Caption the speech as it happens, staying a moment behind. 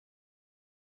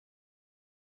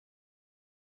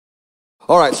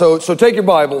All right, so take your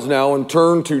Bibles now and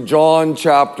turn to John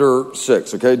chapter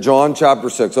 6, okay? John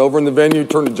chapter 6. Over in the venue,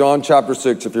 turn to John chapter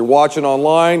 6. If you're watching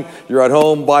online, you're at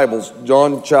home, Bibles,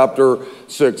 John chapter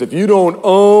 6. If you don't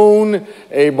own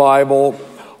a Bible,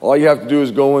 all you have to do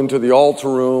is go into the altar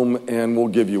room and we'll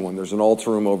give you one. There's an altar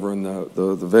room over in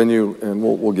the venue and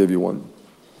we'll give you one.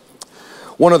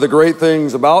 One of the great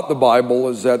things about the Bible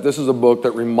is that this is a book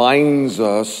that reminds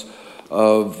us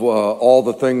of all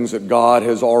the things that God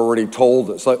has already told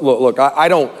us. Like, look, I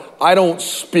don't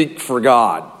speak for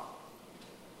God.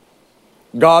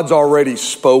 God's already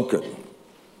spoken.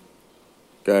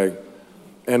 Okay?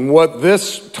 And what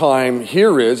this time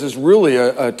here is really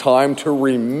a time to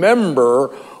remember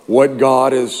what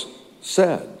God has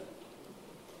said.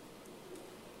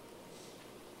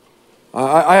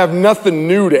 I have nothing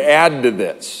new to add to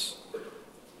this.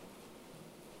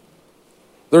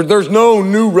 There's no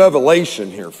new revelation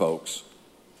here, folks.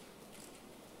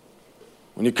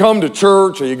 When you come to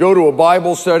church or you go to a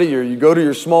Bible study or you go to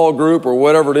your small group or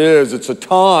whatever it is, it's a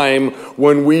time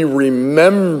when we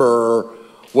remember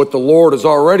what the Lord has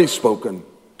already spoken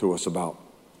to us about.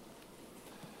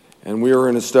 And we are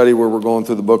in a study where we're going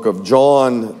through the book of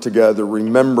John together,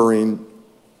 remembering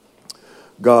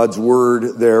God's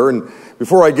word there. And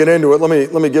before I get into it,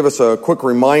 let me give us a quick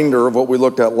reminder of what we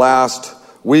looked at last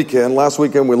weekend. Last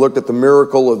weekend we looked at the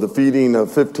miracle of the feeding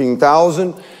of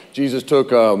 15,000. Jesus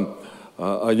took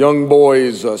a young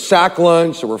boy's sack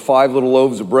lunch. There were 5 little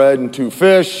loaves of bread and 2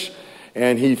 fish,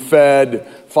 and he fed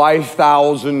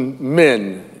 5,000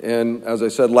 men. And as I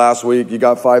said last week, you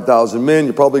got 5,000 men,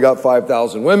 you probably got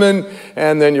 5,000 women,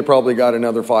 and then you probably got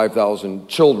another 5,000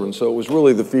 children. So it was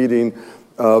really the feeding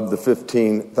of the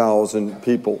 15,000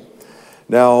 people.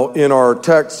 Now, in our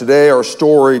text today, our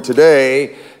story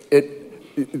today,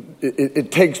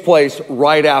 it takes place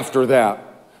right after that.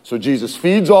 So Jesus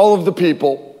feeds all of the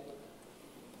people,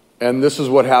 and this is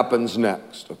what happens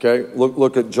next, okay?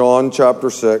 Look at John chapter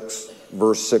 6,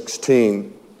 verse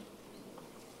 16.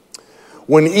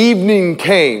 When evening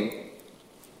came,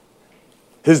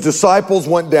 his disciples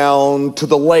went down to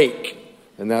the lake,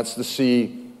 and that's the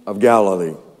Sea of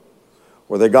Galilee,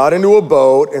 where they got into a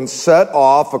boat and set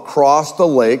off across the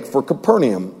lake for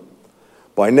Capernaum.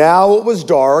 By now it was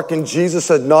dark, and Jesus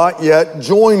had not yet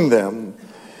joined them.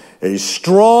 A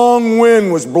strong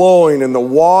wind was blowing, and the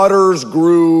waters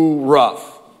grew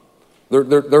rough.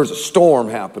 There's a storm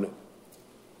happening.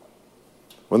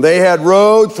 When they had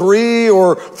rowed 3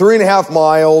 or 3.5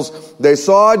 miles, they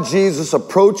saw Jesus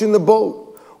approaching the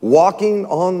boat, walking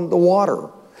on the water,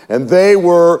 and they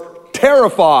were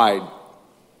terrified.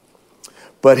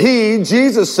 But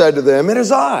Jesus said to them, "It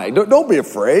is I. Don't be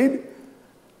afraid."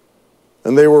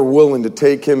 And they were willing to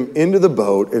take him into the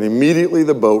boat, and immediately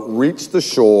the boat reached the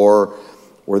shore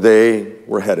where they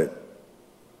were headed.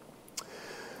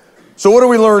 So what do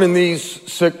we learn in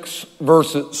these 6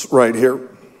 verses right here?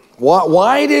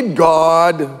 Why did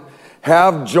God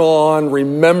have John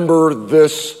remember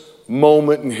this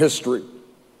moment in history?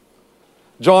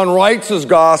 John writes his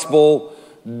gospel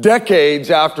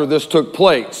decades after this took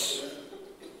place.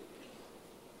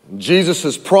 Jesus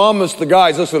has promised the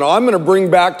guys, listen, I'm going to bring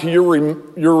back to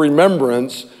your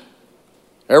remembrance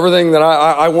everything that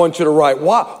I want you to write.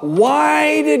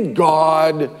 Why did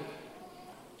God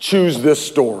choose this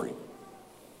story?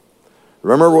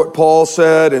 Remember what Paul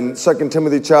said in 2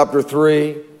 Timothy chapter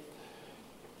 3?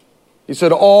 He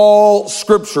said, all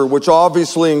scripture, which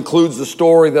obviously includes the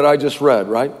story that I just read,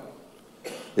 right,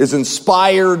 is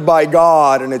inspired by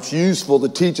God, and it's useful to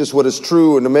teach us what is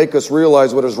true and to make us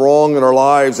realize what is wrong in our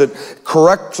lives. It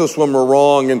corrects us when we're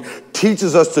wrong and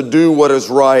teaches us to do what is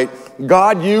right.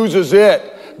 God uses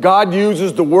it. God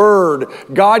uses the Word.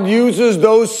 God uses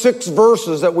those 6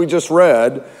 verses that we just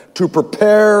read to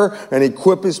prepare and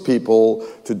equip His people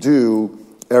to do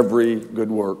every good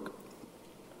work.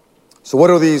 So what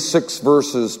do these 6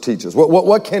 verses teach us?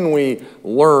 What can we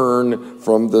learn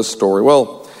from this story?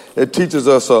 Well, it teaches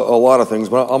us a lot of things,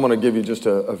 but I'm going to give you just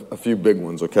a few big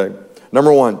ones, okay?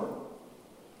 Number 1,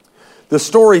 the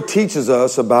story teaches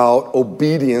us about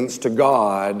obedience to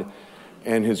God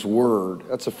and His Word.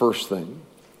 That's the first thing.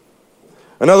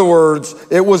 In other words,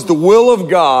 it was the will of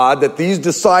God that these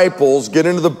disciples get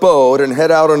into the boat and head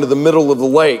out into the middle of the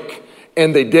lake,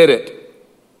 and they did it.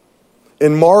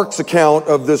 In Mark's account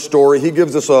of this story, he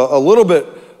gives us a little bit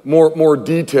more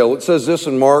detail. It says this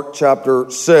in Mark chapter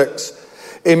 6.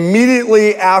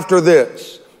 Immediately after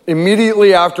this,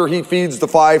 immediately after he feeds the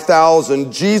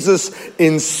 5,000, Jesus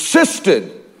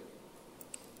insisted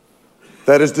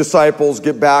that his disciples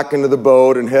get back into the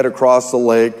boat and head across the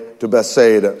lake to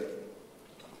Bethsaida.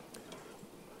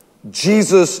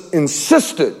 Jesus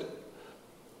insisted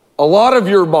A lot of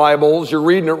your Bibles, you're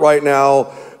reading it right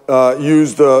now,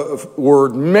 use the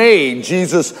word made.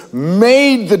 Jesus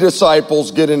made the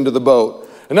disciples get into the boat.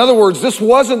 In other words, this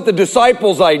wasn't the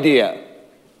disciples' idea.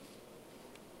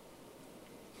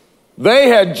 They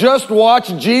had just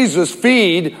watched Jesus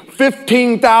feed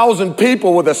 15,000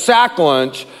 people with a sack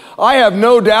lunch. I have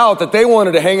no doubt that they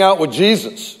wanted to hang out with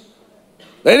Jesus.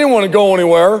 They didn't want to go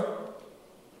anywhere.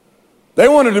 They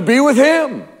wanted to be with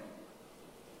him.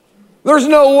 There's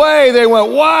no way they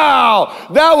went, wow,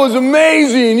 that was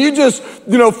amazing. You just,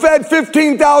 fed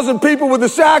 15,000 people with a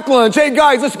sack lunch. Hey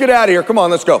guys, let's get out of here. Come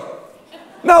on, let's go.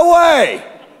 No way.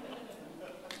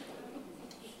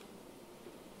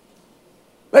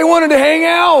 They wanted to hang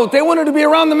out. They wanted to be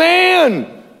around the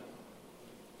man.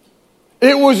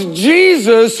 It was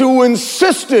Jesus who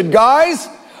insisted, guys,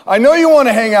 I know you want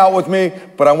to hang out with me,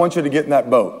 but I want you to get in that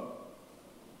boat.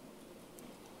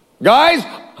 Guys,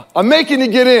 I'm making you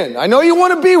get in. I know you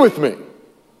want to be with me,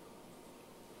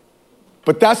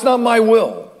 but that's not my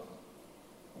will.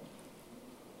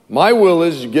 My will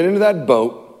is you get into that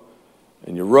boat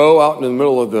and you row out in the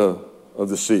middle of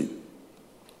the sea.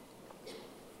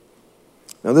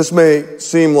 Now this may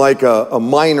seem like a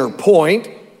minor point,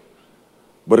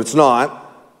 but it's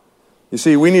not. You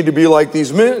see, we need to be like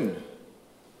these men.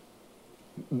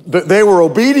 They were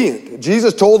obedient.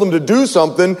 Jesus told them to do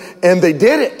something, and they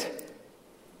did it.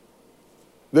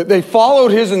 They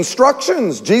followed his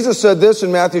instructions. Jesus said this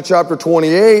in Matthew chapter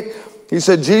 28. He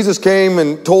said, Jesus came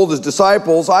and told his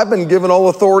disciples, I've been given all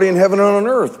authority in heaven and on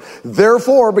earth.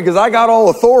 Therefore, because I got all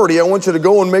authority, I want you to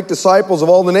go and make disciples of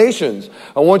all the nations.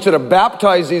 I want you to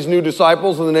baptize these new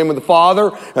disciples in the name of the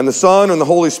Father and the Son and the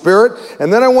Holy Spirit.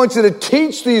 And then I want you to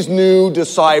teach these new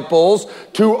disciples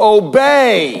to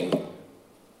obey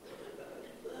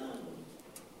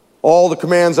all the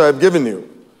commands I have given you.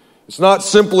 It's not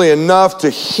simply enough to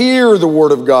hear the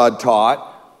Word of God taught.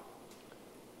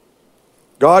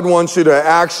 God wants you to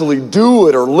actually do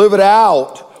it or live it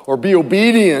out or be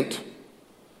obedient.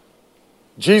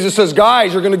 Jesus says,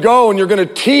 guys, you're going to go and you're going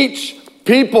to teach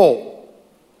people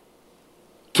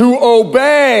to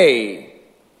obey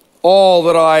all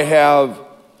that I have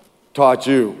taught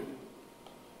you.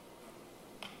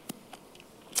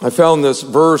 I found this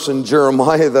verse in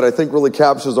Jeremiah that I think really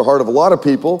captures the heart of a lot of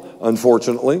people,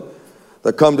 unfortunately,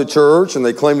 that come to church and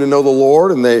they claim to know the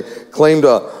Lord and they claim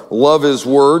to love his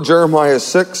word. Jeremiah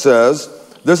 6 says,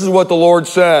 this is what the Lord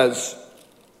says.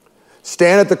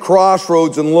 Stand at the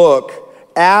crossroads and look.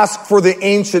 Ask for the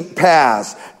ancient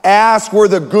paths. Ask where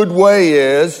the good way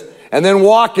is and then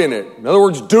walk in it. In other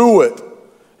words, do it.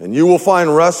 And you will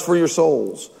find rest for your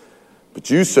souls.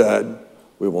 But you said,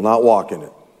 we will not walk in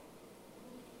it.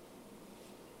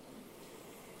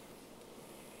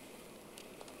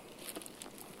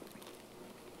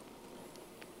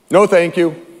 No, thank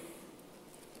you.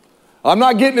 I'm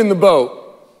not getting in the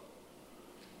boat.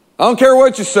 I don't care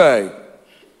what you say.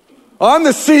 I'm the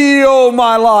CEO of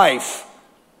my life.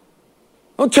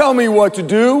 Don't tell me what to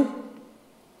do.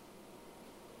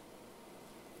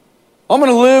 I'm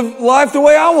going to live life the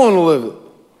way I want to live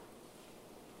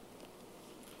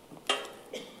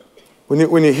it.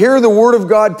 When you hear the Word of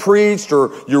God preached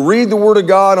or you read the Word of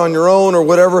God on your own or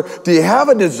whatever, do you have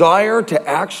a desire to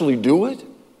actually do it?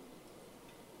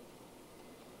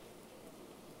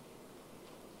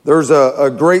 There's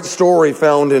a great story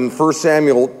found in 1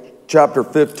 Samuel chapter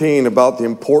 15 about the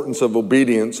importance of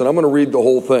obedience, and I'm going to read the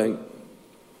whole thing.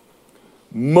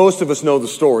 Most of us know the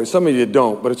story. Some of you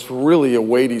don't, but it's really a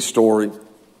weighty story.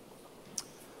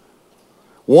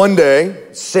 One day,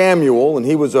 Samuel, and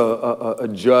he was a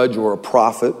judge or a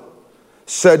prophet,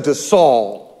 said to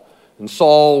Saul, and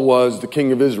Saul was the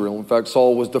king of Israel. In fact,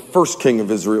 Saul was the first king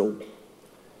of Israel.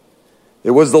 It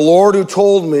was the Lord who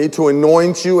told me to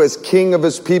anoint you as king of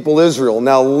his people Israel.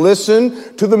 Now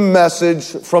listen to the message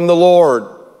from the Lord.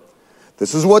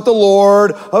 This is what the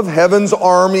Lord of heaven's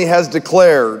army has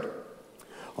declared.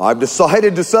 I've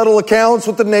decided to settle accounts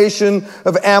with the nation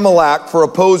of Amalek for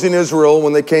opposing Israel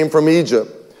when they came from Egypt.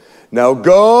 Now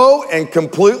go and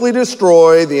completely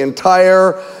destroy the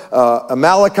entire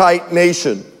Amalekite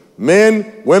nation.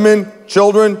 Men, women,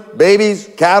 children, babies,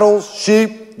 cattle,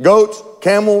 sheep, goats,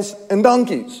 camels, and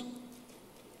donkeys.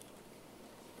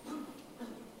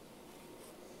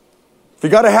 If you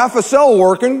got a half a cell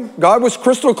working, God was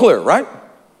crystal clear, right?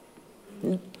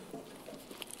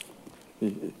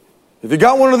 If you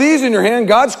got one of these in your hand,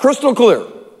 God's crystal clear.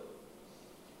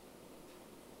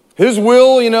 His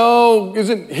will,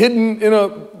 isn't hidden in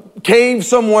a cave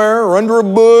somewhere or under a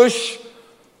bush.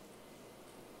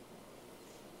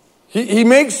 He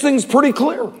makes things pretty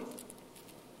clear.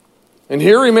 And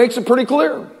here he makes it pretty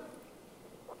clear.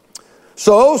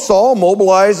 So Saul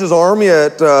mobilized his army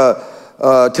at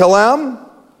Telam,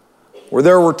 where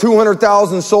there were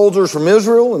 200,000 soldiers from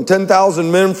Israel and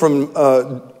 10,000 men from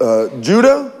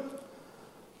Judah.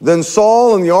 Then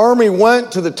Saul and the army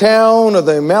went to the town of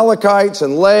the Amalekites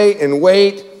and lay in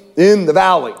wait in the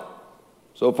valley.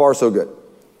 So far, so good.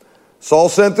 Saul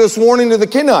sent this warning to the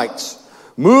Kenites: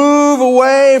 move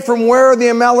away from where the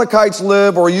Amalekites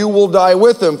live, or you will die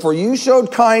with them. For you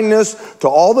showed kindness to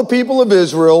all the people of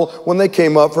Israel when they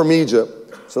came up from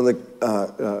Egypt. So the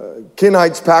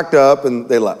Kenites packed up and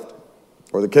they left.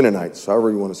 Or the Canaanites,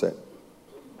 however you want to say it.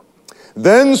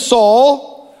 Then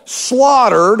Saul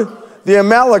slaughtered the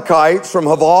Amalekites from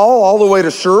Haval all the way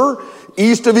to Shur,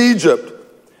 east of Egypt.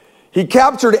 He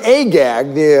captured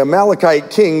Agag, the Amalekite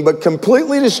king, but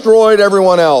completely destroyed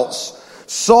everyone else.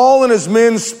 Saul and his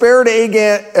men spared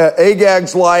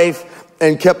Agag's life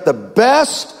and kept the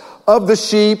best of the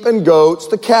sheep and goats,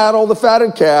 the cattle, the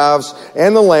fatted calves,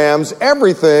 and the lambs,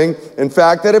 everything, in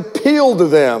fact, that appealed to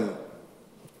them.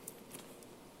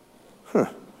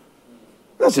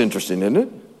 That's interesting, isn't it?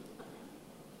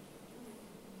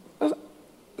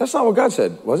 That's not what God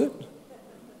said, was it?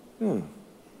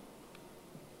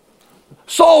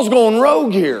 Saul's going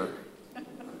rogue here.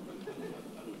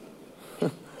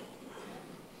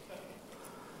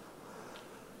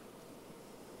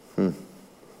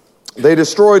 They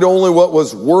destroyed only what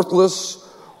was worthless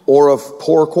or of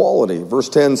poor quality. Verse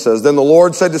 10 says, Then the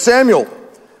Lord said to Samuel,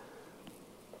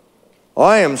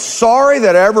 I am sorry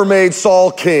that I ever made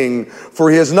Saul king, for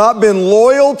he has not been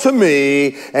loyal to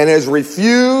me and has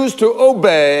refused to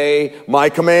obey my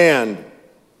command.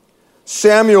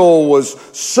 Samuel was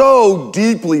so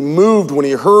deeply moved when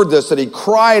he heard this that he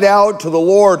cried out to the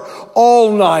Lord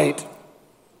all night.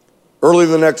 Early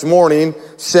the next morning,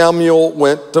 Samuel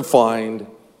went to find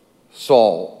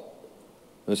Saul.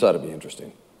 This ought to be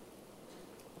interesting.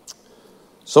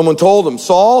 Someone told him,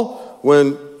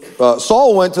 when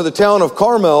Saul went to the town of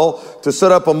Carmel to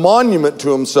set up a monument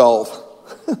to himself.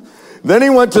 Then he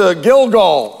went to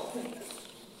Gilgal.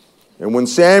 And when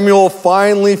Samuel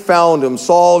finally found him,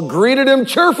 Saul greeted him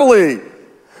cheerfully.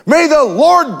 May the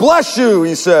Lord bless you,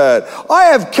 he said. I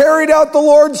have carried out the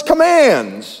Lord's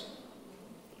commands.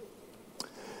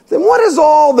 Then what is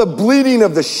all the bleating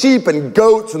of the sheep and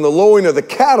goats and the lowing of the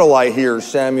cattle I hear?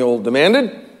 Samuel demanded.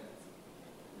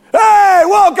 Hey,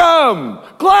 welcome!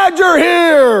 Glad you're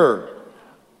here!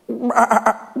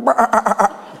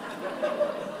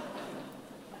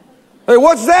 Hey,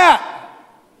 what's that?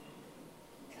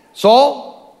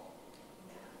 Saul?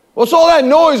 What's all that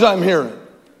noise I'm hearing?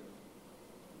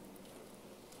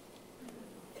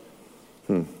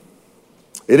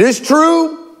 It is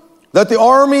true that the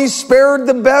army spared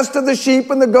the best of the sheep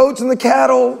and the goats and the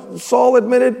cattle, Saul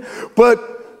admitted, but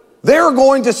they're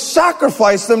going to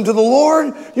sacrifice them to the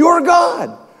Lord, your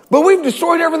God. But we've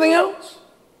destroyed everything else.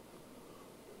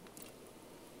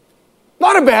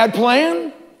 Not a bad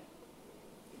plan,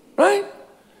 right?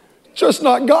 Just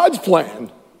not God's plan.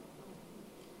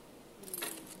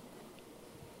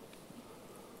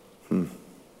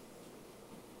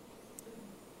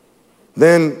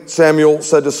 Then Samuel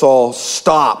said to Saul,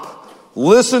 stop.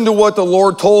 Listen to what the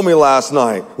Lord told me last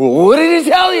night. Well, what did he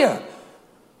tell you?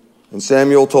 And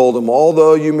Samuel told him,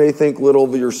 although you may think little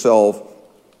of yourself,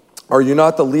 are you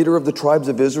not the leader of the tribes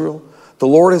of Israel? The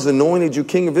Lord has anointed you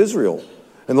king of Israel.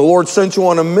 And the Lord sent you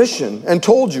on a mission and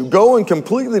told you, go and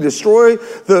completely destroy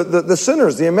the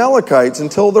sinners, the Amalekites,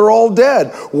 until they're all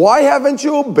dead. Why haven't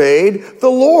you obeyed the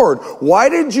Lord? Why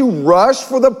did you rush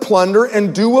for the plunder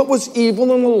and do what was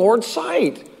evil in the Lord's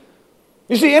sight?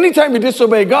 You see, anytime you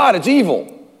disobey God, it's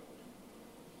evil.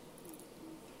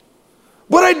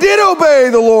 But I did obey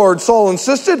the Lord, Saul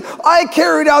insisted. I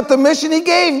carried out the mission he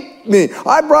gave me.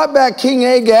 I brought back King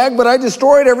Agag, but I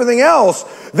destroyed everything else.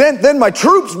 Then my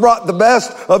troops brought the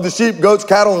best of the sheep, goats,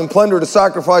 cattle, and plunder to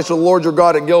sacrifice to the Lord your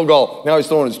God at Gilgal. Now he's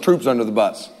throwing his troops under the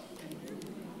bus.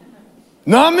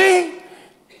 Not me.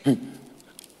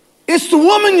 It's the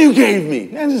woman you gave me.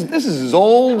 This is as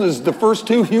old as the first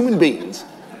two human beings.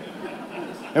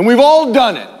 And we've all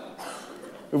done it.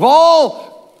 We've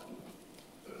all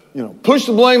push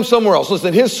the blame somewhere else.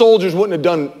 Listen, his soldiers wouldn't have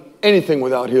done anything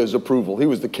without his approval. He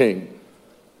was the king.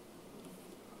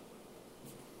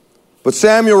 But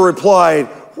Samuel replied,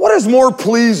 what is more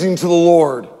pleasing to the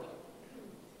Lord?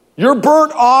 Your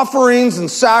burnt offerings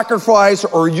and sacrifice,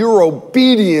 or your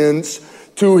obedience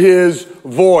to his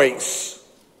voice?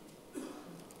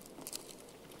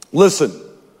 Listen,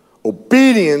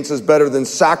 Obedience is better than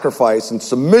sacrifice, and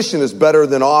submission is better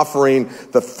than offering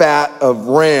the fat of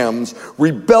rams.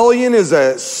 Rebellion is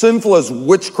as sinful as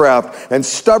witchcraft, and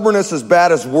stubbornness as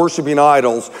bad as worshiping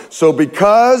idols. So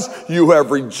because you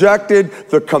have rejected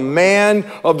the command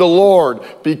of the Lord,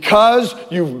 because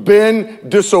you've been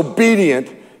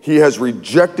disobedient, he has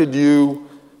rejected you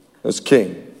as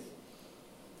king.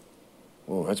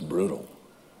 Oh, that's brutal.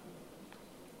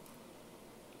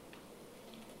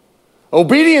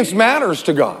 Obedience matters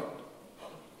to God.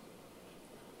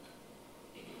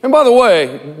 And by the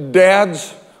way,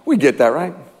 dads, we get that,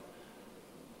 right?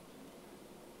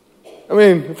 I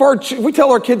mean, if we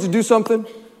tell our kids to do something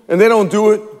and they don't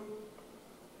do it,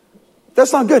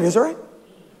 that's not good, is it right?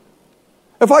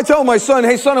 If I tell my son,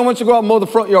 hey son, I want you to go out and mow the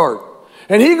front yard.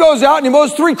 And he goes out and he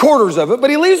mows 3/4 of it, but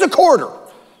he leaves a quarter.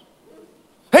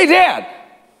 Hey dad,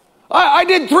 I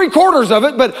did 3/4 of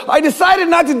it, but I decided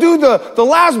not to do the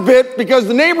last bit because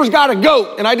the neighbor's got a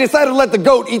goat, and I decided to let the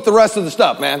goat eat the rest of the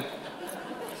stuff, man.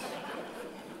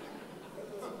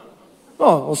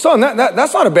 Oh, well, son,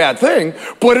 that's not a bad thing,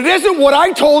 but it isn't what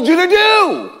I told you to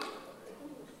do.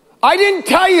 I didn't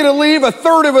tell you to leave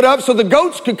 1/3 of it up so the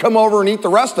goats could come over and eat the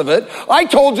rest of it. I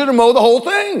told you to mow the whole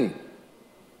thing.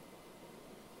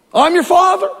 I'm your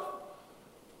father.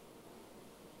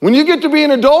 When you get to be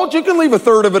an adult, you can leave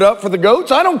 1/3 of it up for the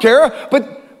goats. I don't care, but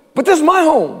this is my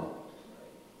home.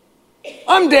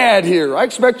 I'm dad here. I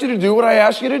expect you to do what I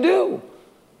ask you to do.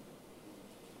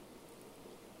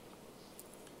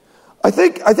 I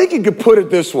think you could put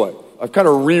it this way. I've kind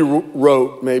of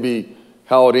rewrote maybe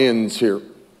how it ends here,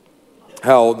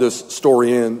 how this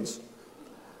story ends.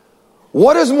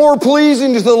 What is more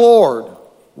pleasing to the Lord?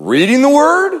 Reading the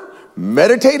Word?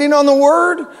 Meditating on the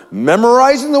Word,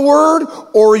 memorizing the Word,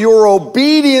 or your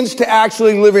obedience to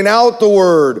actually living out the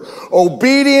Word?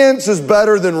 Obedience is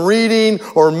better than reading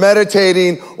or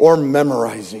meditating or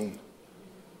memorizing.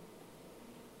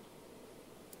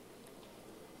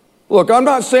 Look, I'm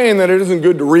not saying that it isn't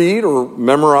good to read or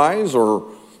memorize or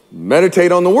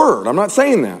meditate on the Word. I'm not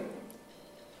saying that.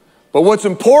 But what's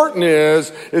important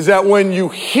is that when you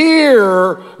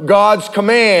hear God's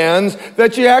commands,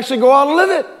 that you actually go out and live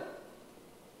it.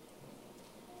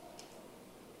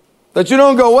 That you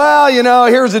don't go, well,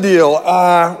 here's the deal.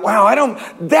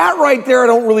 That right there I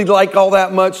don't really like all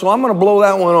that much, so I'm going to blow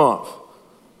that one off.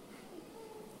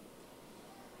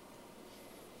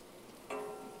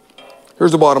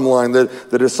 Here's the bottom line.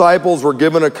 The disciples were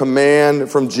given a command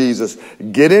from Jesus.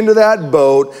 Get into that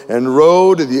boat and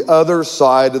row to the other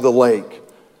side of the lake.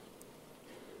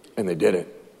 And they did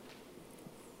it.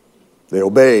 They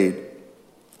obeyed.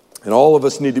 And all of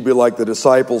us need to be like the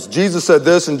disciples. Jesus said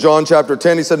this in John chapter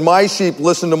 10. He said, my sheep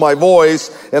listen to my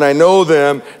voice, and I know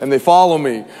them, and they follow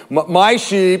me. My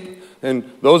sheep, and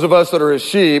those of us that are his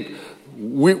sheep,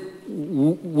 we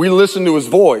listen to his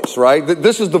voice, right?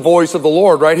 This is the voice of the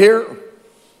Lord right here.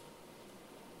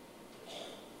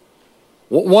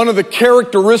 One of the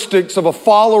characteristics of a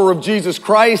follower of Jesus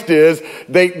Christ is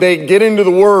they get into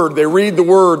the Word, they read the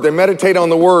Word, they meditate on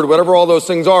the Word, whatever all those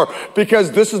things are,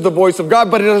 because this is the voice of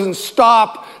God, but it doesn't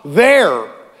stop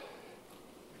there.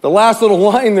 The last little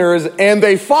line there is, and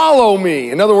they follow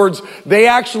me. In other words, they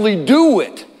actually do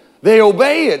it. They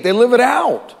obey it. They live it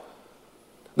out.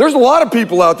 There's a lot of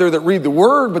people out there that read the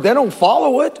Word, but they don't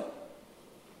follow it.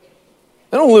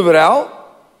 They don't live it out.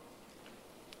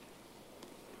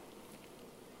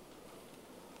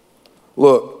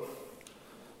 Look,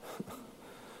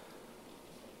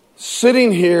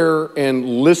 sitting here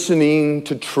and listening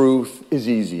to truth is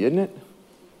easy, isn't it?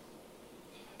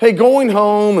 Hey, going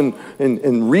home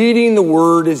and reading the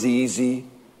Word is easy.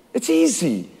 It's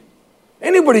easy.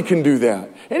 Anybody can do that.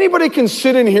 Anybody can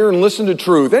sit in here and listen to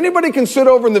truth. Anybody can sit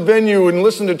over in the venue and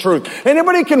listen to truth.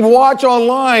 Anybody can watch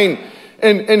online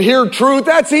and hear truth.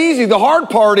 That's easy. The hard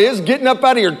part is getting up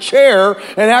out of your chair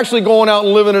and actually going out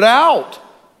and living it out.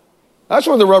 That's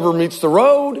where the rubber meets the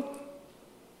road.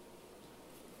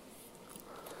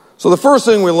 So the first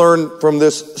thing we learn from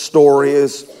this story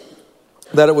is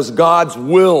that it was God's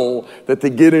will that they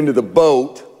get into the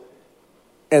boat,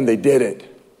 and they did it.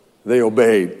 They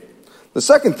obeyed. The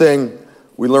second thing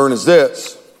we learn is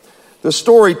this. The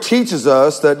story teaches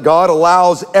us that God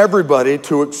allows everybody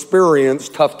to experience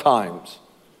tough times.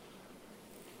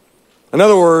 In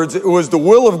other words, it was the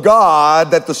will of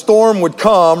God that the storm would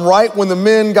come right when the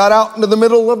men got out into the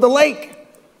middle of the lake.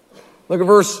 Look at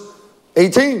verse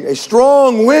 18. A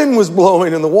strong wind was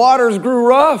blowing and the waters grew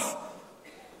rough.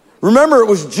 Remember, it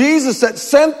was Jesus that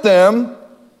sent them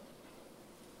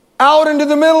out into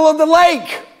the middle of the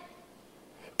lake.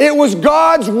 It was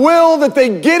God's will that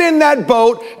they get in that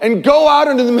boat and go out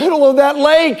into the middle of that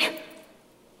lake.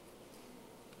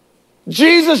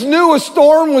 Jesus knew a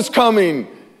storm was coming.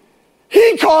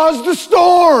 He caused the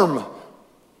storm.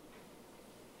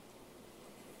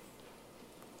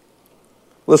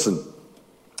 Listen,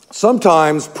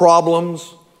 sometimes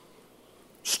problems,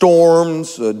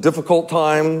 storms, difficult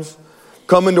times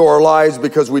come into our lives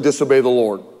because we disobey the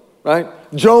Lord, right?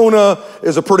 Jonah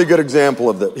is a pretty good example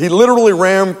of that. He literally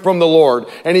ran from the Lord,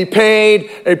 and he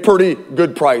paid a pretty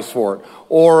good price for it.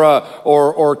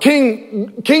 Or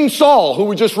King Saul, who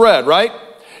we just read, right?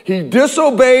 He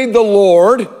disobeyed the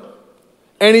Lord,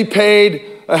 and he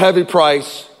paid a heavy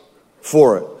price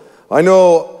for it. I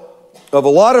know of a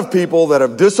lot of people that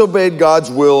have disobeyed God's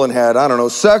will and had,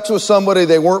 sex with somebody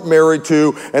they weren't married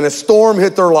to, and a storm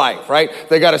hit their life, right?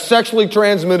 They got a sexually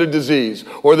transmitted disease,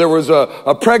 or there was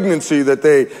a pregnancy that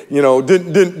they,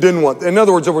 didn't want. In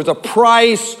other words, there was a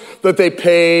price that they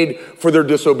paid for their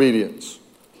disobedience.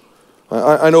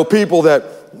 I know people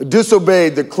that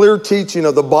disobeyed the clear teaching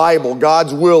of the Bible,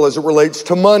 God's will as it relates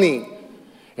to money.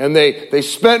 And they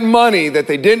spent money that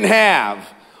they didn't have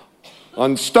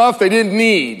on stuff they didn't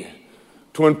need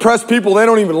to impress people they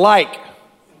don't even like.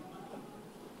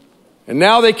 And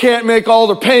now they can't make all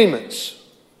their payments.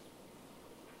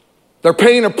 They're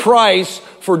paying a price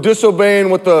for disobeying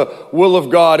what the will of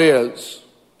God is.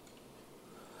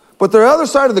 But the other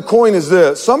side of the coin is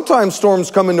this. Sometimes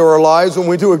storms come into our lives when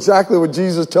we do exactly what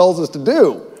Jesus tells us to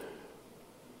do.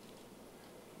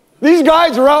 These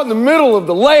guys are out in the middle of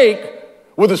the lake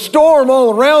with a storm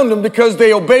all around them because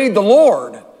they obeyed the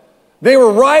Lord. They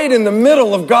were right in the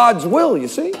middle of God's will, you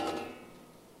see.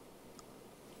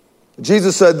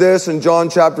 Jesus said this in John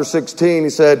chapter 16. He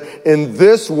said, "In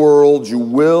this world you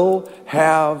will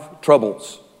have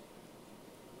troubles."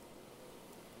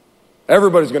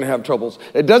 Everybody's going to have troubles.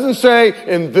 It doesn't say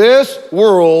in this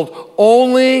world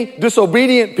only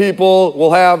disobedient people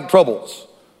will have troubles.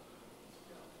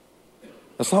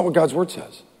 That's not what God's word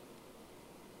says.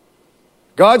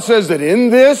 God says that in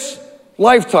this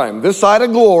lifetime, this side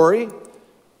of glory,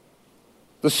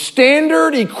 the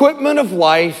standard equipment of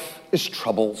life is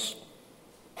troubles.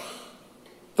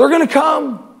 They're going to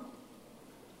come.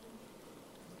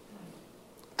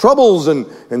 Troubles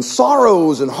and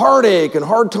sorrows and heartache and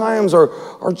hard times are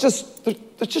just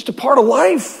a part of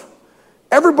life.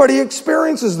 Everybody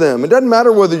experiences them. It doesn't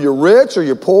matter whether you're rich or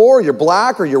you're poor, or you're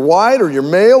black or you're white or you're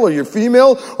male or you're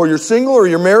female or you're single or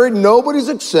you're married. Nobody's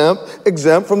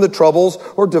exempt from the troubles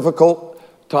or difficult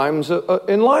times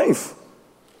in life.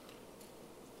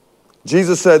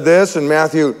 Jesus said this in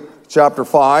Matthew chapter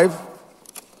 5.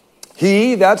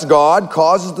 He, that's God,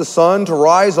 causes the sun to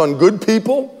rise on good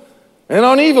people and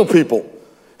on evil people.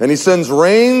 And he sends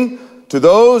rain to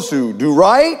those who do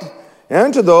right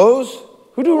and to those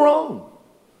who do wrong.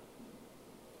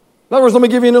 In other words, let me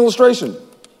give you an illustration.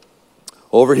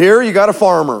 Over here, you got a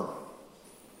farmer.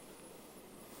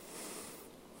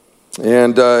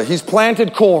 And he's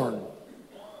planted corn.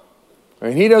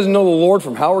 And he doesn't know the Lord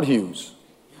from Howard Hughes.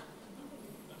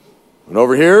 And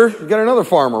over here, you got another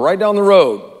farmer right down the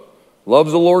road.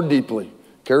 Loves the Lord deeply.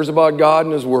 Cares about God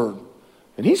and His Word.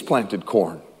 And he's planted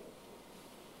corn.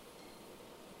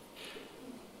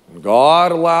 And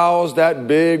God allows that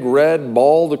big red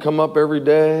ball to come up every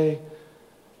day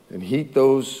and heat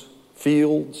those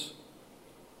fields.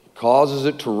 He causes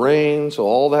it to rain, so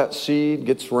all that seed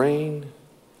gets rain.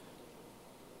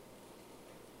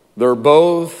 They're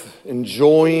both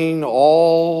enjoying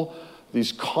all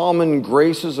these common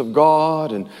graces of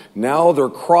God, and now their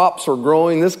crops are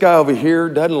growing. This guy over here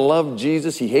doesn't love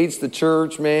Jesus. He hates the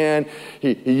church, man.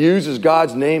 He uses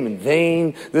God's name in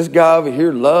vain. This guy over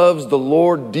here loves the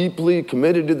Lord deeply,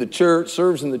 committed to the church,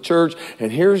 serves in the church,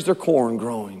 and here's their corn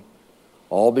growing.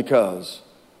 All because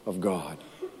of God.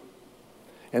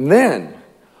 And then,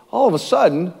 all of a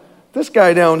sudden, this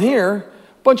guy down here,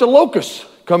 a bunch of locusts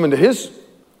come into his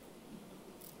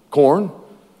corn,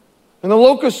 and the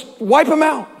locusts wipe him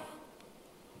out.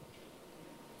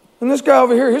 And this guy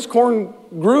over here, his corn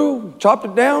grew, chopped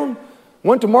it down,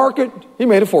 went to market, he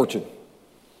made a fortune.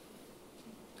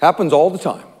 Happens all the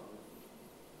time.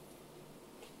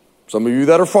 Some of you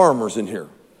that are farmers in here,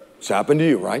 it's happened to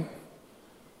you, right?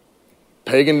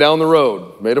 Pagan down the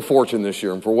road, made a fortune this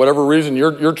year, and for whatever reason,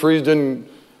 your trees didn't,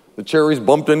 the cherries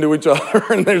bumped into each other,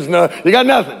 and you got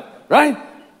nothing, right?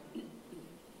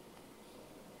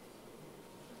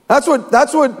 That's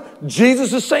what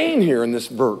Jesus is saying here in this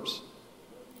verse.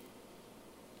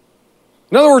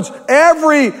 In other words,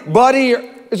 everybody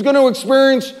is going to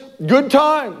experience good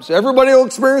times. Everybody will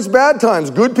experience bad times.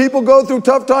 Good people go through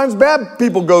tough times. Bad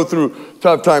people go through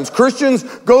tough times. Christians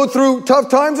go through tough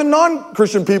times, and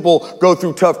non-Christian people go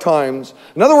through tough times.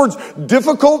 In other words,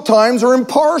 difficult times are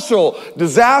impartial.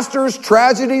 Disasters,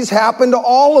 tragedies happen to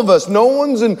all of us. No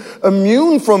one's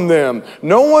immune from them.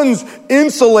 No one's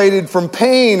insulated from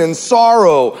pain and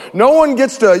sorrow. No one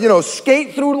gets to,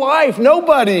 skate through life.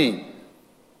 Nobody.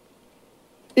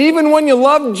 Even when you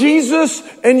love Jesus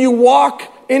and you walk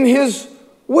in His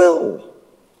will.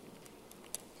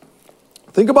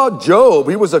 Think about Job.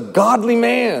 He was a godly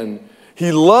man.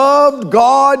 He loved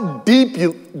God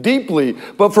deeply,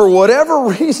 but for whatever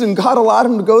reason, God allowed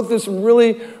him to go through some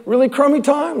really, really crummy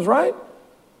times, right?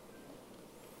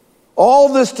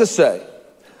 All this to say,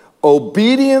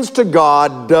 obedience to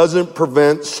God doesn't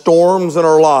prevent storms in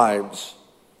our lives,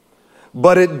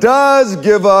 but it does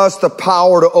give us the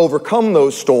power to overcome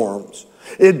those storms.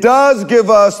 It does give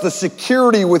us the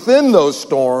security within those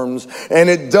storms, and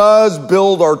it does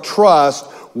build our trust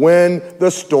when the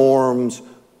storms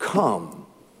come.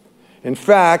 In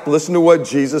fact, listen to what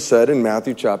Jesus said in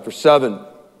Matthew chapter 7.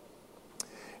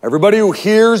 Everybody who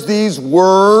hears these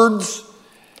words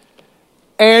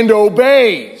and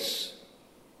obeys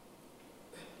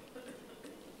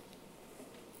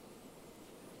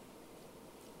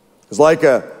is like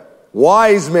a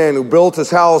wise man who built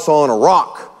his house on a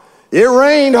rock. It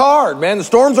rained hard, man. The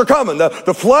storms are coming.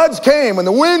 The floods came and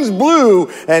the winds blew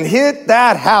and hit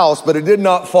that house, but it did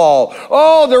not fall.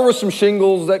 Oh, there were some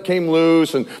shingles that came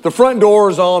loose, and the front door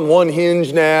is on one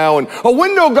hinge now, and a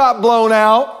window got blown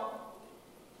out.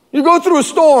 You go through a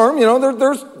storm,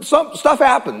 there's some stuff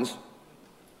happens,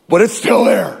 but it's still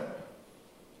there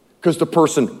because the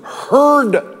person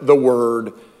heard the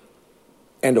word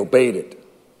and obeyed it.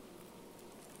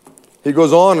 He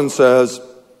goes on and says,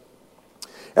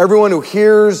 everyone who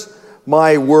hears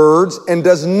my words and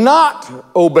does not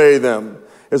obey them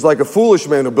is like a foolish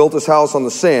man who built his house on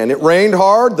the sand. It rained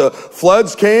hard, the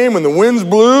floods came, and the winds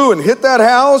blew and hit that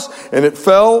house, and it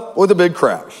fell with a big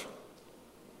crash.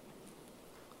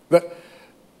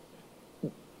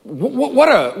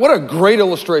 What a great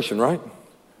illustration, right?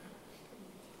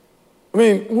 I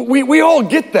mean, we all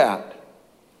get that.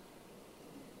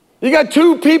 You got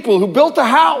two people who built a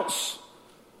house.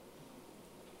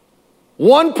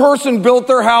 One person built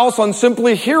their house on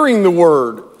simply hearing the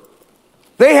word.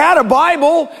 They had a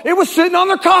Bible. It was sitting on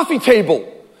their coffee table.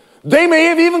 They may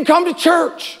have even come to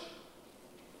church.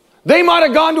 They might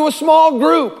have gone to a small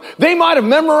group. They might have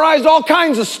memorized all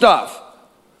kinds of stuff.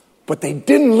 But they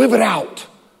didn't live it out.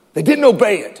 They didn't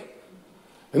obey it.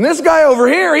 And this guy over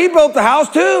here, he built the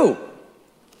house too.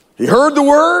 He heard the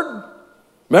word,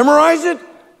 memorized it,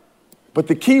 but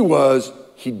the key was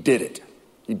he did it.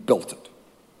 He built it.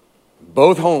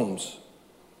 Both homes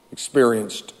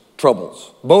experienced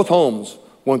troubles. Both homes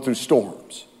went through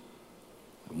storms.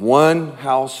 One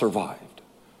house survived,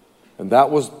 and that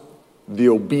was the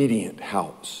obedient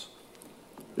house,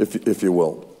 if you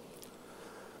will.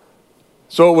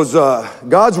 So it was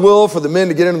God's will for the men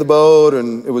to get into the boat,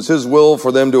 and it was His will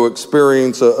for them to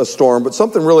experience a storm. But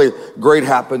something really great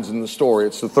happens in the story.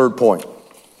 It's the third point.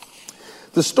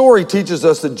 The story teaches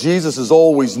us that Jesus is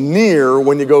always near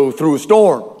when you go through a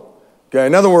storm. Okay,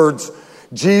 in other words,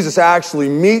 Jesus actually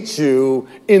meets you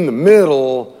in the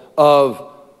middle of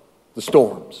the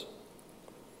storms.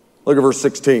 Look at verse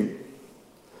 16.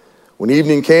 When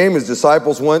evening came, His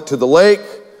disciples went to the lake,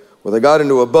 where they got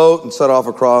into a boat and set off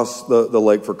across the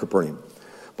lake for Capernaum.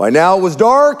 By now it was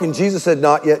dark, and Jesus had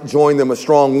not yet joined them. A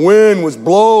strong wind was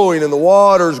blowing, and the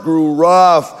waters grew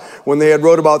rough. When they had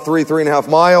rowed about 3.5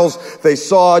 miles, they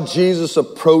saw Jesus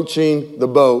approaching the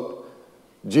boat.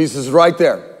 Jesus is right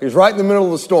there. He's right in the middle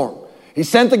of the storm. He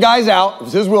sent the guys out. It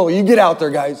was His will. You get out there,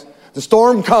 guys. The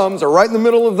storm comes. They're right in the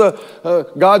middle of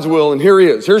the God's will, and here He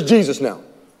is. Here's Jesus now,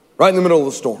 right in the middle of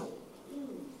the storm.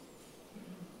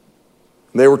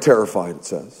 And they were terrified, it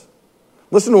says.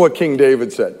 Listen to what King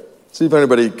David said. See if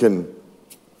anybody can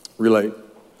relate.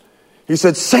 He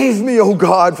said, "Save me, O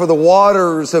God, for the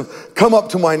waters have come up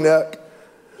to my neck.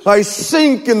 I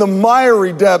sink in the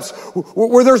miry depths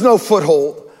where there's no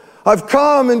foothold. I've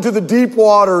come into the deep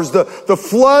waters. The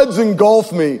floods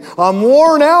engulf me. I'm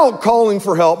worn out calling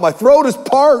for help. My throat is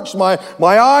parched. My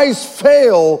eyes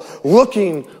fail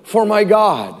looking for my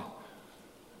God."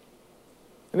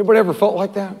 Anybody ever felt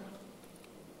like that?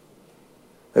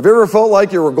 Have you ever felt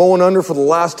like you were going under for the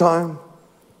last time?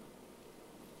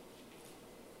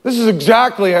 This is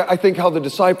exactly, I think, how the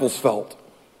disciples felt.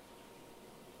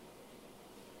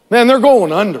 Man, they're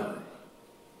going under.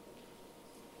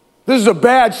 This is a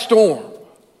bad storm.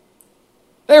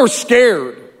 They were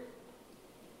scared.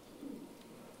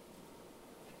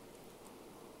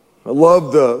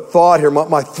 love the thought here.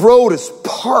 My throat is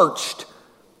parched,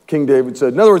 King David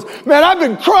said. In other words, man, I've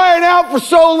been crying out for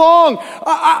so long.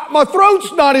 My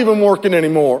throat's not even working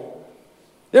anymore.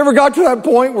 You ever got to that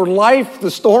point where the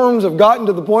storms have gotten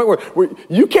to the point where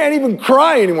you can't even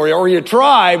cry anymore, or you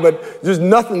try, but just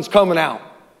nothing's coming out.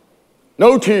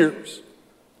 No tears.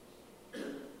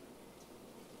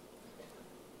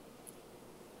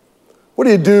 What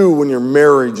do you do when your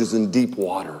marriage is in deep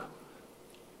water?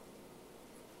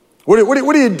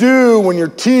 What do you do when your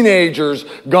teenager's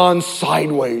gone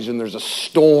sideways and there's a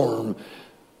storm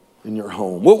in your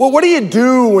home? What do you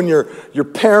do when your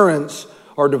parents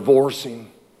are divorcing?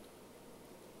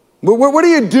 What do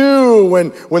you do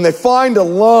when they find a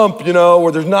lump,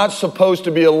 where there's not supposed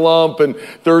to be a lump, and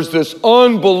there's this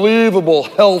unbelievable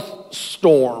health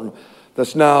storm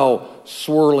that's now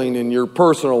swirling in your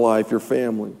personal life, your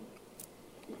family?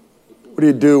 What do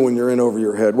you do when you're in over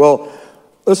your head? Well,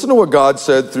 listen to what God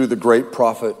said through the great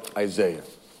prophet Isaiah.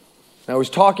 Now, he's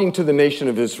talking to the nation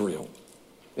of Israel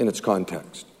in its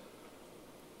context.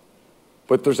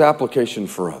 But there's application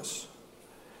for us.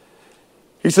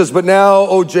 He says, "But now,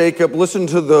 O Jacob, listen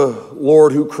to the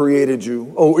Lord who created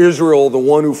you. O Israel, the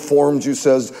one who formed you,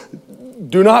 says,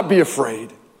 do not be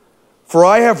afraid, for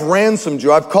I have ransomed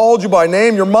you. I've called you by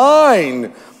name. You're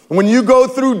mine. When you go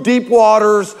through deep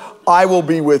waters, I will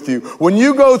be with you. When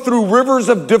you go through rivers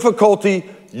of difficulty,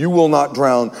 you will not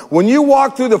drown. When you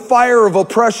walk through the fire of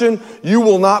oppression, you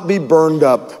will not be burned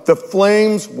up. The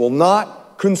flames will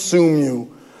not consume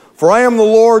you. For I am the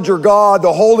Lord your God,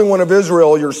 the Holy One of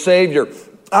Israel, your Savior.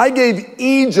 I gave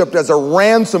Egypt as a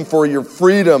ransom for your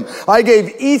freedom. I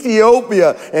gave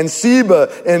Ethiopia and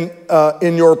Seba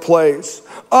in your place.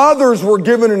 Others were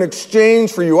given in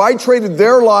exchange for you. I traded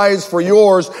their lives for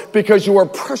yours because you are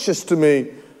precious to me.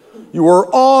 You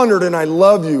are honored and I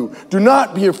love you. Do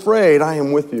not be afraid. I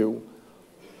am with you."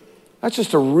 That's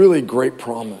just a really great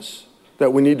promise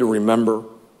that we need to remember.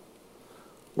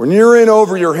 When you're in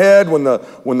over your head, when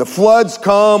the floods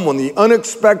come, when the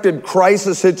unexpected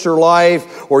crisis hits your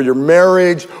life or your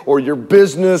marriage or your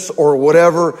business or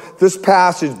whatever, this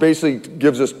passage basically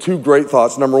gives us two great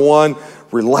thoughts. Number one,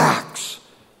 relax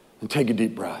and take a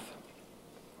deep breath.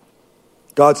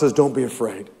 God says, don't be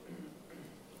afraid.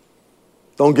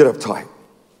 Don't get uptight.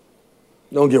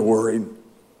 Don't get worried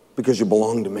because you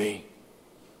belong to me.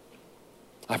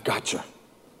 I've got you.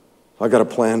 I've got a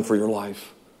plan for your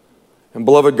life. And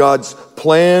beloved, God's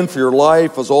plan for your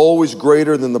life is always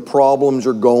greater than the problems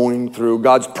you're going through.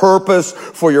 God's purpose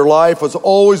for your life is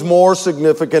always more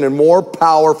significant and more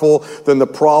powerful than the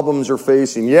problems you're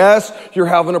facing. Yes, you're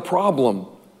having a problem.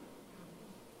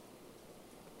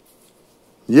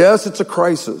 Yes, it's a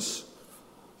crisis.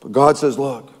 But God says,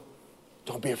 look,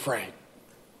 don't be afraid.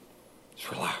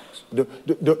 Just relax.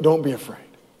 Don't be afraid.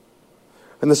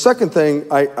 And the second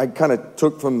thing I kind of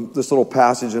took from this little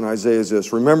passage in Isaiah is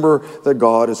this. Remember that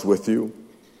God is with you.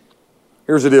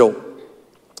 Here's the deal.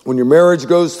 When your marriage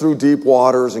goes through deep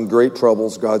waters and great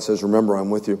troubles, God says, remember,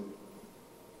 I'm with you.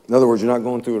 In other words, you're not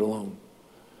going through it alone.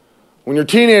 When your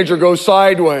teenager goes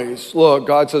sideways, look,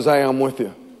 God says, I am with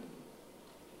you.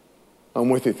 I'm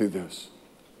with you through this.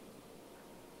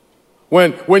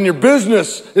 When your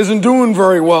business isn't doing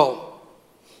very well,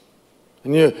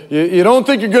 and you don't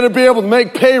think you're going to be able to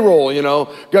make payroll,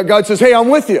 God says, hey, I'm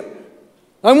with you.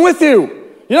 I'm with you.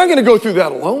 You're not going to go through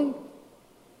that alone.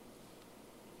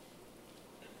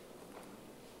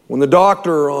 When the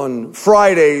doctor on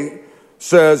Friday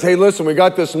says, hey, listen, we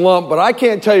got this lump, but I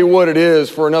can't tell you what it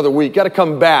is for another week. Got to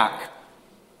come back.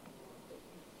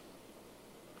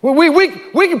 Well,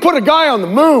 we can put a guy on the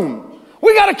moon.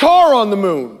 We got a car on the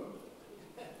moon.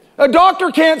 A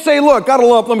doctor can't say, look, got a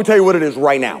lump, let me tell you what it is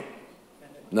right now.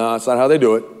 No, that's not how they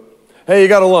do it. Hey, you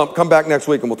got a lump. Come back next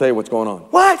week and we'll tell you what's going on.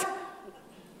 What?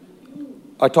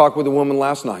 I talked with a woman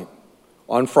last night.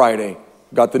 On Friday,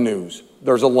 got the news.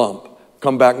 There's a lump.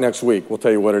 Come back next week. We'll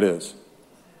tell you what it is.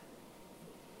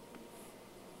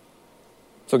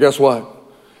 So guess what?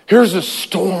 Here's a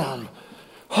storm.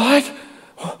 What?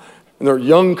 And they're a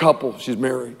young couple. She's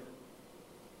married.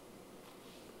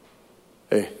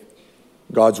 Hey,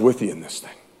 God's with you in this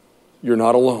thing. You're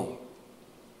not alone.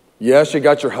 Yes, you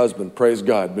got your husband, praise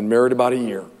God, been married about a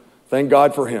year. Thank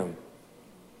God for him.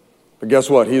 But guess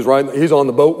what? He's on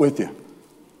the boat with you.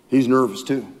 He's nervous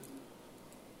too.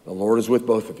 The Lord is with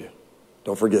both of you.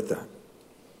 Don't forget that.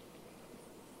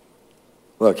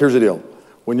 Look, here's the deal.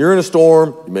 When you're in a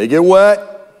storm, you may get wet.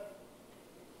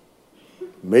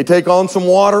 You may take on some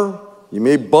water. You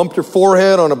may bump your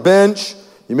forehead on a bench.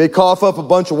 You may cough up a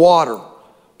bunch of water.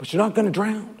 But you're not going to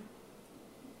drown.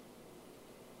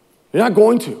 You're not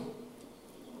going to.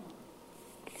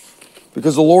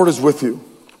 because the Lord is with you.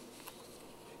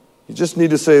 You just need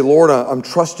to say, Lord, I'm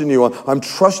trusting you. I'm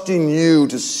trusting you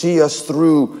to see us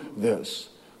through this.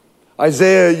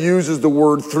 Isaiah uses the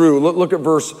word through. Look at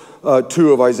verse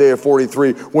 2 of Isaiah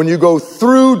 43. When you go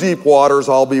through deep waters,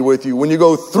 I'll be with you. When you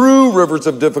go through rivers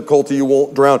of difficulty, you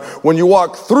won't drown. When you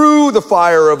walk through the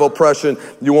fire of oppression,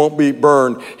 you won't be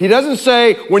burned. He doesn't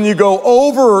say when you go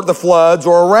over the floods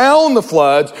or around the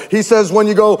floods. He says when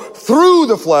you go through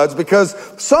the floods, because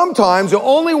sometimes the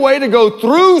only way to go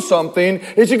through something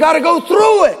is you got to go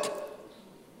through it.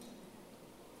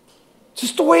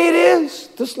 Just the way it is.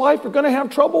 This life, you're going to have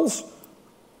troubles.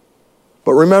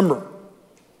 But remember,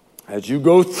 as you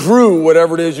go through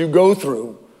whatever it is you go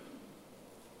through,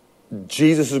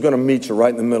 Jesus is going to meet you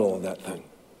right in the middle of that thing.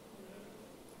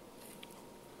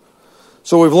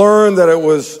 So we've learned that it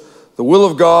was the will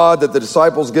of God that the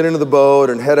disciples get into the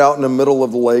boat and head out in the middle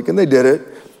of the lake, and they did it.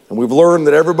 And we've learned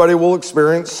that everybody will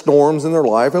experience storms in their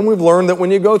life. And we've learned that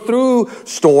when you go through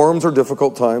storms or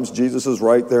difficult times, Jesus is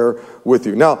right there with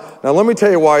you. Now let me tell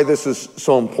you why this is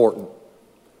so important.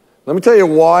 Let me tell you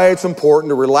why it's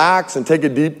important to relax and take a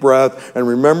deep breath and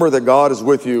remember that God is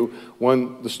with you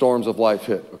when the storms of life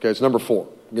hit. Okay, it's number 4.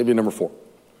 I'll give you number 4.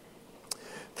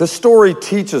 This story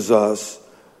teaches us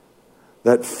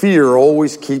that fear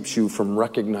always keeps you from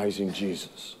recognizing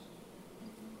Jesus.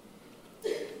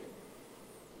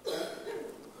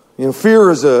 You know, fear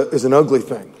is an ugly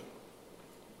thing.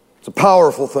 It's a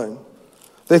powerful thing.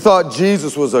 They thought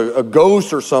Jesus was a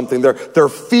ghost or something. Their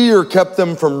fear kept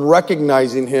them from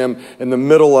recognizing him in the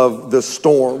middle of this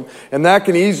storm. And that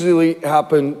can easily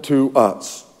happen to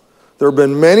us. There have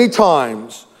been many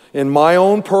times in my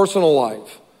own personal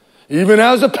life, even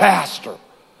as a pastor,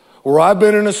 where I've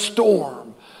been in a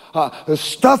storm. The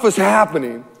stuff is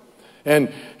happening.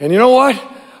 And you know what?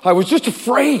 I was just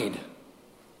afraid.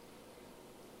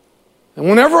 And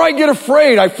whenever I get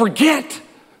afraid, I forget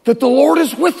that the Lord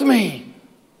is with me.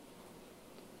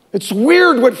 It's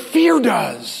weird what fear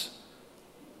does.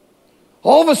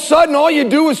 All of a sudden, all you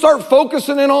do is start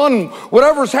focusing in on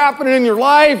whatever's happening in your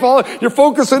life. You're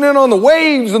focusing in on the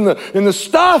waves and the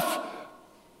stuff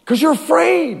because you're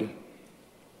afraid.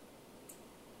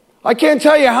 I can't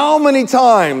tell you how many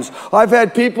times I've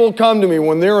had people come to me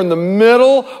when they're in the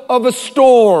middle of a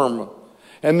storm.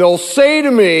 And they'll say to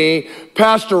me,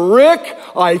 Pastor Rick,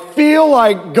 I feel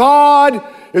like God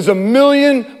is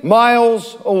 1,000,000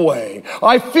 miles away.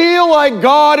 I feel like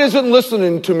God isn't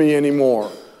listening to me anymore.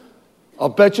 I'll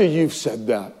bet you've said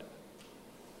that.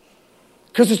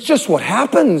 Because it's just what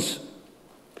happens.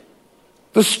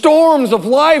 The storms of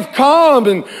life come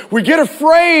and we get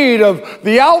afraid of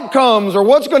the outcomes or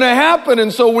what's going to happen.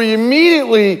 And so we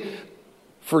immediately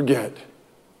forget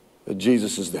that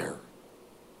Jesus is there.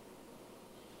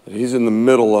 That he's in the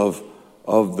middle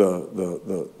of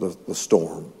the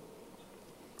storm.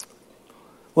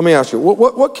 Let me ask you,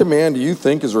 what command do you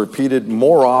think is repeated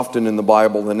more often in the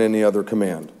Bible than any other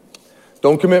command?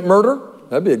 Don't commit murder?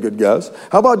 That'd be a good guess.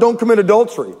 How about don't commit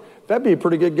adultery? That'd be a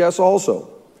pretty good guess also.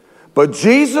 But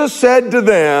Jesus said to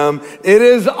them, it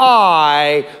is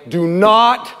I, do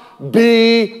not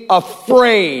be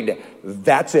afraid.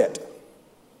 That's it.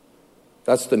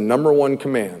 That's the number one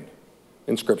command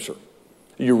in Scripture.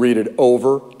 You read it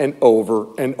over and over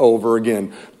and over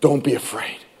again. Don't be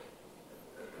afraid.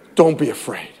 Don't be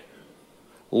afraid.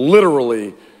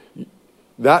 Literally,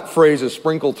 that phrase is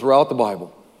sprinkled throughout the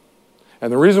Bible.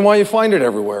 And the reason why you find it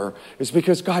everywhere is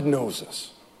because God knows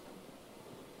us.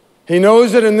 He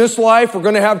knows that in this life we're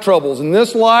going to have troubles. In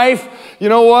this life, you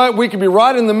know what? We could be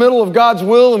right in the middle of God's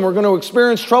will and we're going to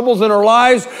experience troubles in our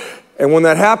lives. And when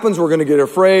that happens, we're going to get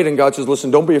afraid. And God says,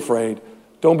 listen, don't be afraid.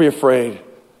 Don't be afraid.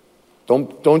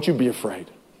 Don't you be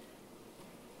afraid.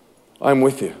 I'm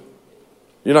with you.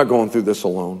 You're not going through this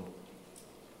alone.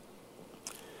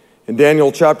 In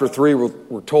Daniel chapter 3,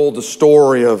 we're told the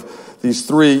story of these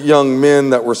 3 young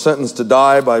men that were sentenced to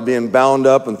die by being bound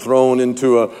up and thrown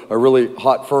into a really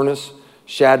hot furnace.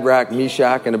 Shadrach,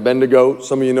 Meshach, and Abednego.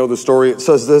 Some of you know the story. It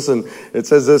says this in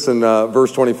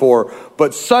verse 24.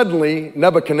 But suddenly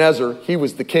Nebuchadnezzar, he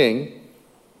was the king,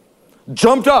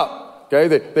 jumped up. Okay,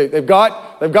 they've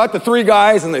got the 3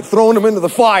 guys and they've thrown them into the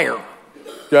fire.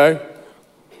 Okay.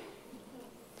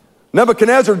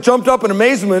 Nebuchadnezzar jumped up in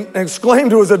amazement and exclaimed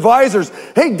to his advisors,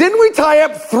 hey, didn't we tie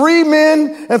up 3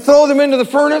 men and throw them into the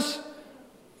furnace?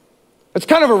 It's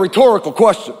kind of a rhetorical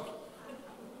question.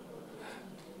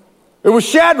 It was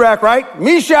Shadrach, right?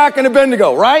 Meshach and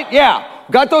Abednego, right? Yeah.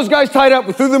 Got those guys tied up.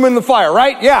 We threw them in the fire,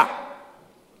 right? Yeah.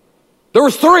 There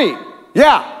was 3.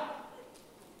 Yeah.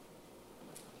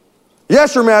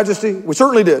 Yes, Your Majesty, we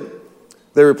certainly did.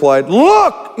 They replied,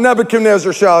 "Look,"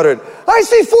 Nebuchadnezzar shouted, "I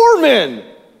see 4 men.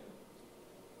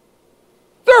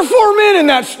 There are 4 men in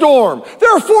that storm.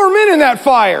 There are 4 men in that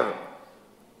fire.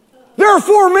 There are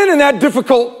 4 men in that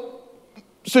difficult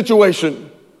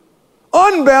situation.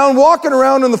 Unbound, walking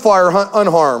around in the fire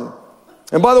unharmed."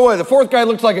 And by the way, the 4th guy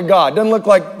looks like a god. Doesn't look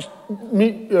like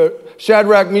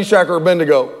Shadrach, Meshach, or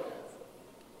Abednego.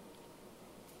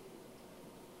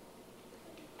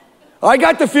 I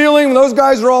got the feeling when those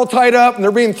guys are all tied up and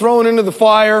they're being thrown into the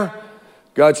fire,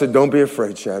 God said, "Don't be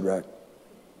afraid, Shadrach,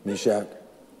 Meshach,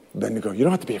 Abednego. You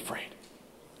don't have to be afraid.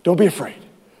 Don't be afraid.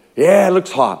 Yeah, it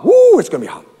looks hot. Woo, it's going to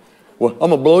be hot. Well, I'm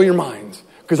going to blow your minds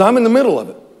because I'm in the middle of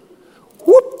it."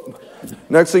 Whoop.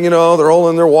 Next thing you know, they're all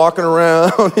in there walking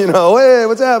around, "Hey,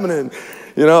 what's happening?"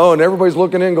 And everybody's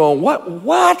looking in going,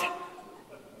 What?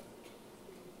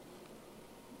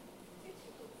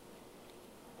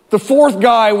 The 4th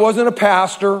guy wasn't a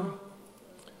pastor.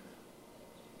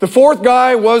 The 4th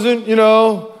guy wasn't,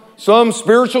 some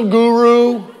spiritual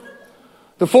guru.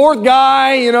 The 4th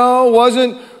guy,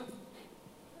 wasn't,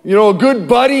 a good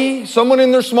buddy, someone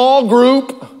in their small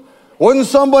group. Wasn't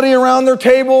somebody around their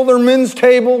table, their men's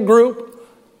table group.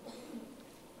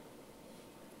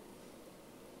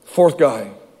 4th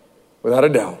guy, without a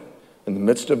doubt, in the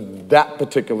midst of that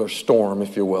particular storm,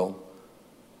 if you will,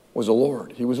 was the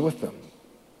Lord. He was with them.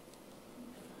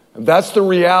 And that's the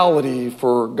reality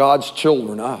for God's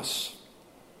children, us.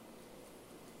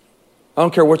 I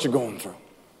don't care what you're going through.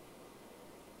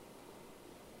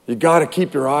 You got to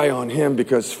keep your eye on Him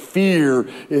because fear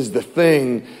is the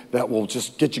thing that will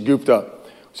just get you goofed up.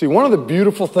 See, one of the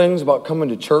beautiful things about coming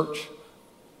to church,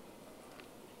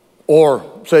 or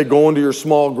say going to your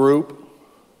small group,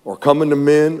 or coming to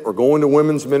men, or going to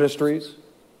women's ministries,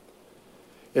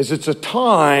 is it's a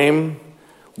time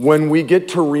when we get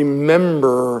to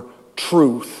remember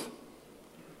truth.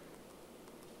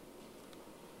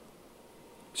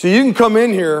 See, you can come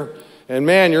in here and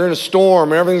man, you're in a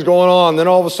storm and everything's going on. Then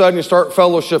all of a sudden you start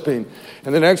fellowshipping.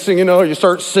 And the next thing you know, you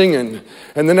start singing.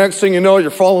 And the next thing you know, you're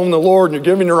following the Lord and you're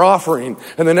giving your offering.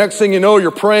 And the next thing you know,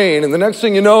 you're praying. And the next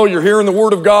thing you know, you're hearing the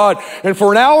Word of God. And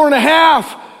for an hour and a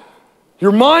half,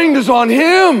 your mind is on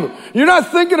Him. You're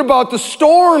not thinking about the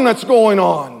storm that's going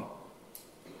on.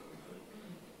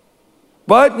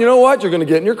 But you know what? You're going to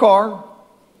get in your car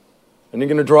and you're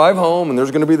going to drive home and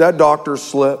there's going to be that doctor's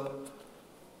slip.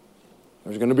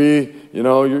 There's going to be,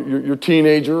 your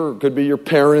teenager, or it could be your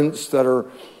parents that are,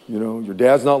 your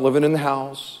dad's not living in the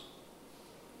house.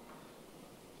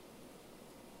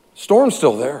 Storm's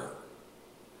still there.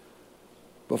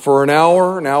 But for an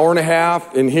hour and a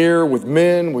half in here with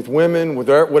men, with women, with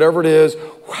whatever it is,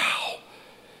 wow,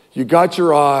 you got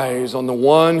your eyes on the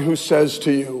one who says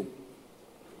to you,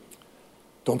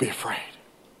 don't be afraid.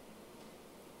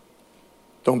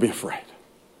 Don't be afraid.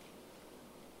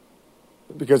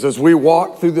 Because as we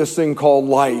walk through this thing called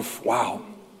life, wow.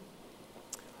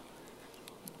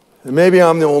 And maybe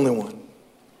I'm the only one.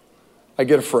 I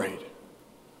get afraid.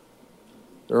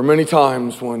 There are many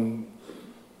times when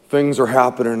things are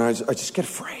happening and I just get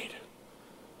afraid.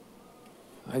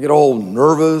 I get all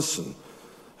nervous and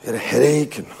I get a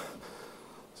headache and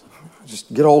I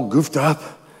just get all goofed up.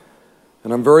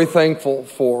 And I'm very thankful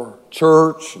for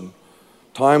church and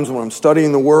times when I'm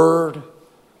studying the Word,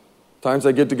 times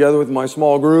I get together with my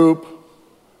small group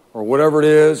or whatever it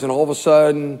is, and all of a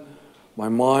sudden my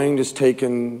mind is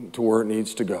taken to where it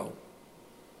needs to go,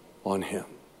 on Him.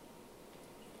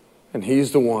 And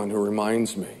He's the one who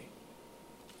reminds me,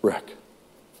 Rick,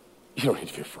 you don't need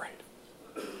to be afraid.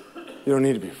 You don't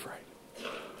need to be afraid.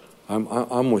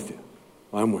 I'm with you.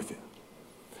 I'm with you.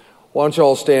 Why don't you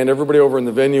all stand? Everybody over in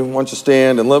the venue, why don't you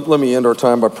stand and let me end our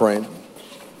time by praying.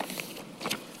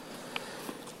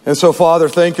 And so, Father,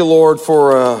 thank you, Lord,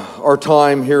 for our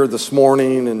time here this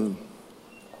morning. And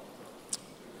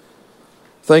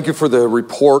thank you for the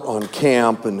report on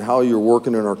camp and how you're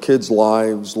working in our kids'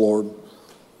 lives, Lord.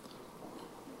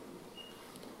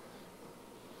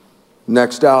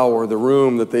 Next hour, the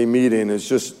room that they meet in is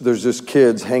there's just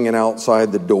kids hanging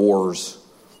outside the doors,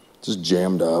 just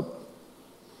jammed up.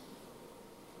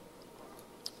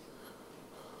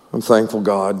 I'm thankful,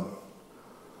 God,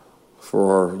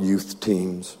 for our youth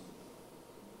teams,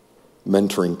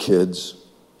 mentoring kids.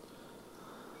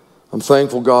 I'm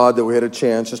thankful, God, that we had a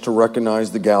chance just to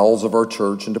recognize the gals of our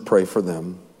church and to pray for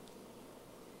them.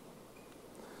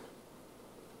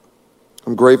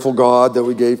 I'm grateful, God, that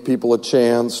we gave people a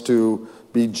chance to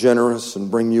be generous and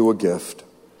bring you a gift.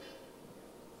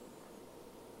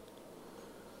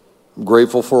 I'm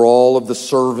grateful for all of the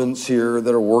servants here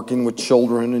that are working with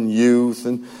children and youth,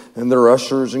 and they're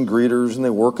ushers and greeters, and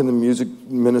they work in the music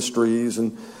ministries,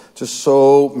 and just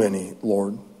so many,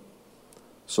 Lord.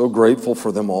 So grateful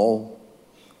for them all.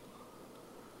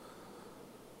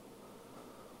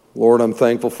 Lord, I'm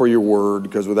thankful for your word,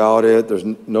 because without it, there's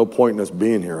no point in us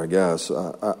being here, I guess.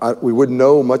 We wouldn't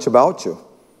know much about you.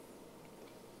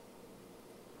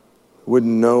 We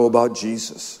wouldn't know about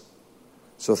Jesus.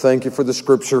 So thank you for the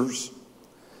scriptures.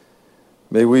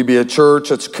 May we be a church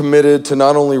that's committed to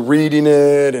not only reading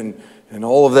it and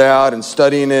all of that, and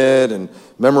studying it and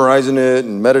memorizing it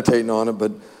and meditating on it,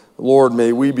 but Lord,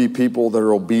 may we be people that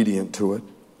are obedient to it.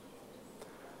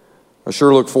 I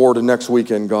sure look forward to next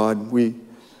weekend, God. We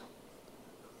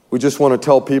just want to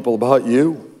tell people about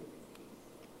you.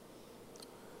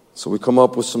 So we come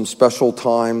up with some special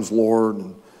times, Lord.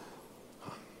 And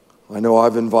I know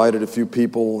I've invited a few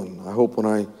people, and I hope when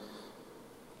I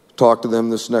talk to them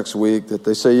this next week that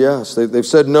they say yes. They've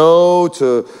said no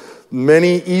to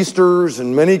many Easters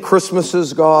and many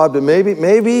Christmases, God, but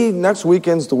maybe next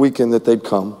weekend's the weekend that they'd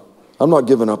come. I'm not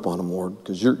giving up on them, Lord,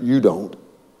 because you don't.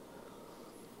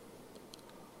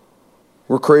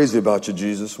 We're crazy about you,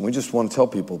 Jesus, and we just want to tell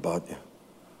people about you.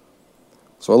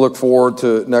 So I look forward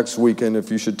to next weekend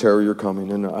if you should tarry your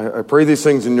coming. And I pray these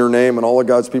things in your name, and all of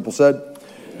God's people said,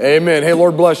 amen. Hey,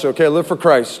 Lord bless you. Okay, live for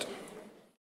Christ.